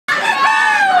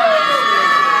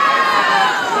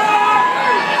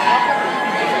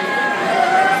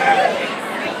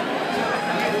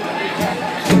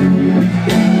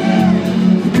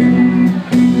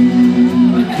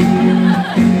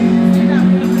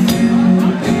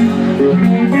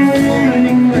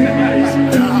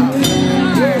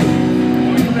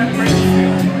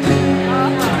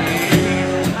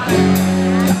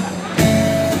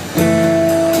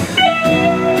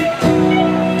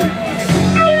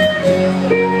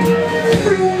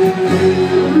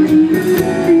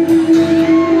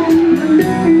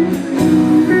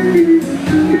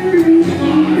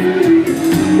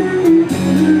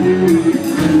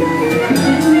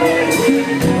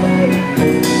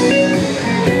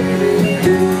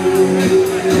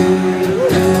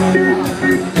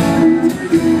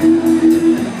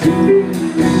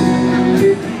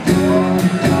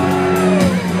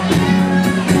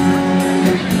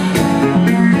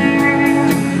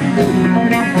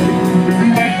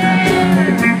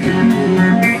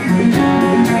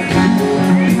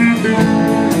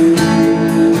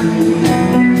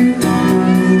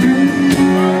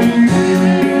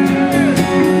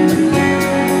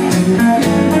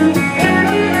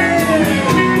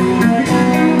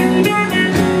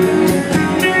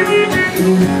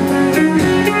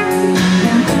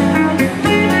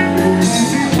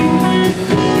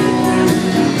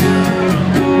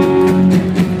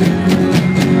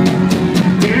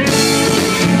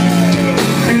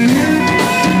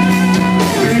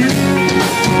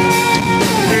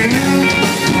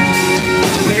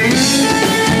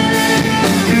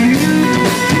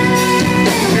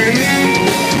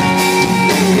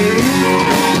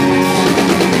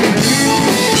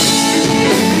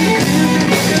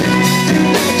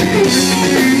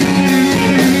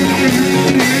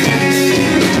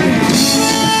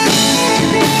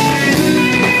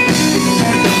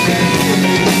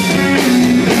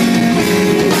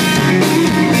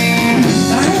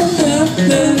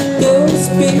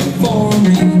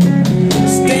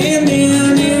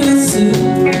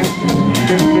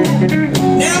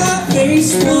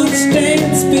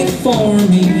for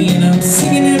me, and I'm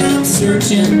singing and I'm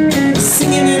searching,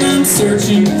 singing and I'm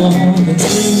searching for the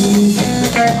truth.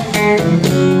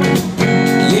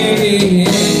 Yeah, yeah.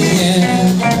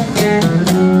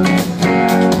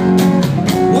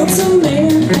 Once a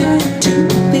man had two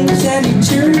things at his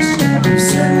church,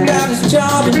 certain about his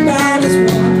job and about his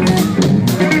wife.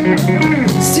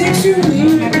 Sexually, he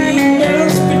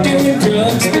must be doing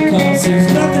drugs, because there's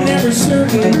nothing ever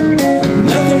certain,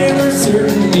 nothing ever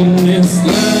certain in this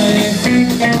life.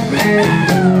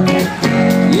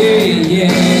 Yeah,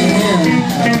 yeah.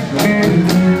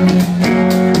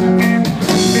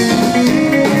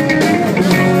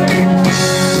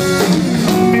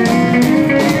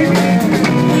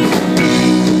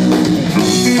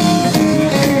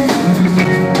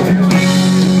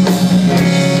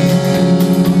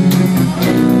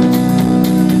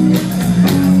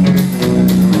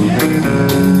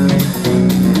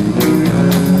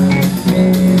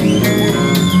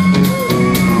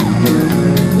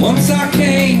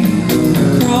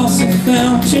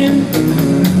 Fountain,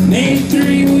 made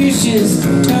 3 wishes,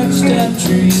 touched a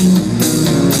tree.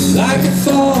 Like a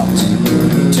thought,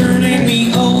 turning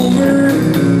me over,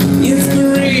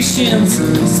 inspirations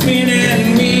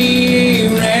spinning me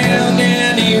round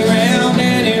and around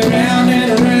and around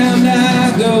and around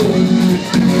I go.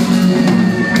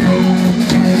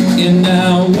 And I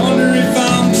wonder if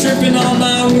I'm tripping on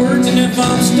my words and if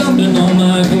I'm stumbling on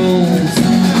my goals.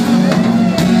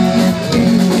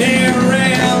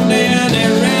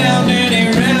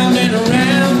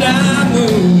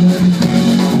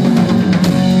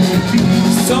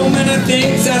 So many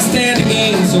things I stand to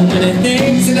gain, so many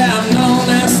things that I've known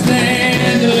I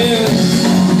stand to lose.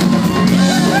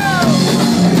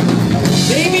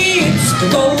 Maybe it's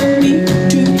for me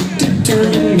to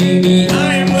determine, maybe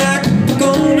I am like a book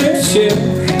on a shelf.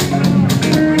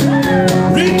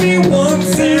 Read me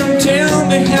once and tell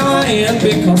me how I am,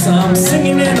 because I'm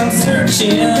singing and I'm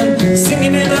searching,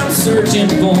 singing and I'm searching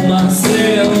for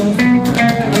myself.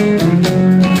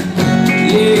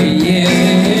 Yeah, yeah.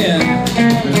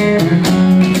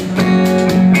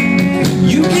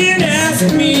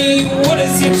 Me, what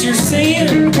is it you're saying?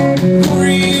 Who are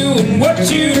you and what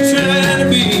you trying to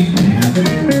be?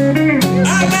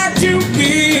 I'd like to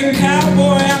be a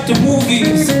cowboy at the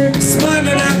movies,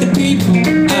 smiling at the people.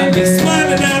 I'd be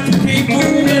smiling at the people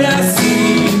that I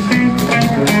see,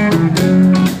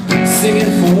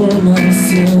 singing for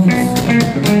myself.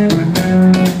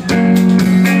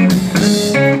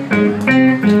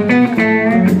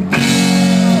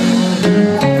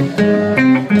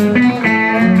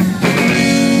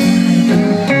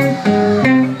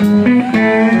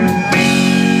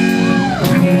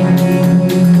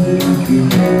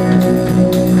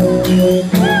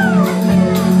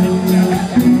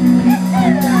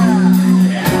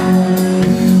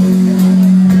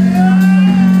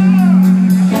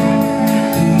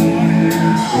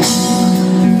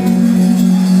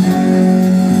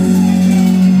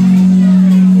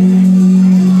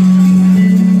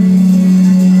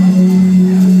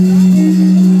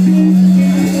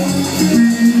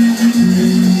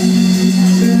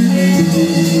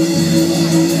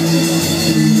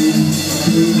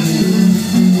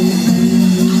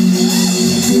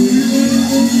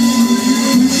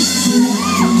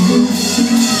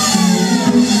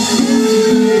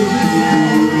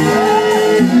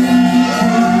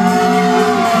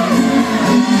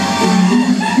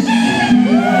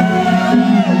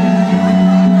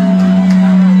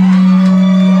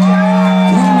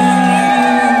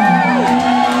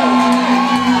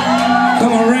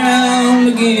 Come around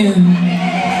again.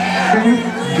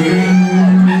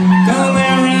 Come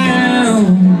around.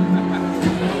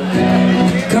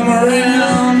 Come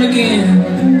around again.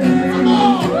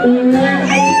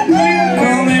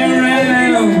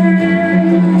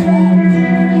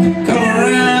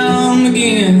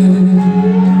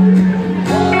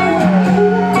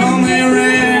 Come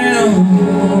around.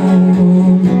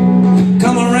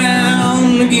 Come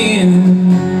around again.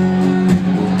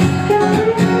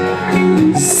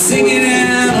 Singing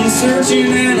and I'm searching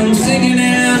and I'm singing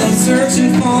and I'm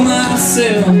searching for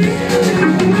myself.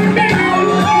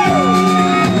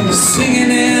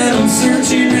 Singing and I'm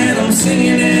searching and I'm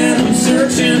singing and I'm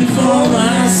searching for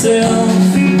myself.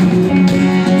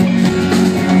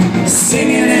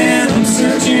 Singing and I'm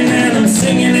searching and I'm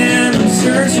singing and I'm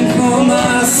searching for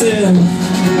myself.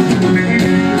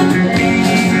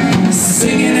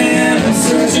 Singing and I'm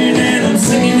searching and I'm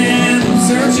singing and I'm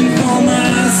searching for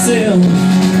myself.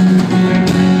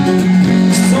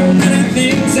 So many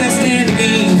things I stand to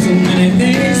gain, so many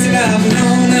things that I've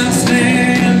known I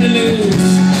stand to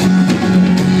lose.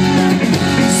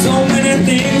 So many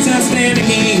things I stand to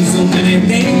gain, so many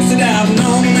things that out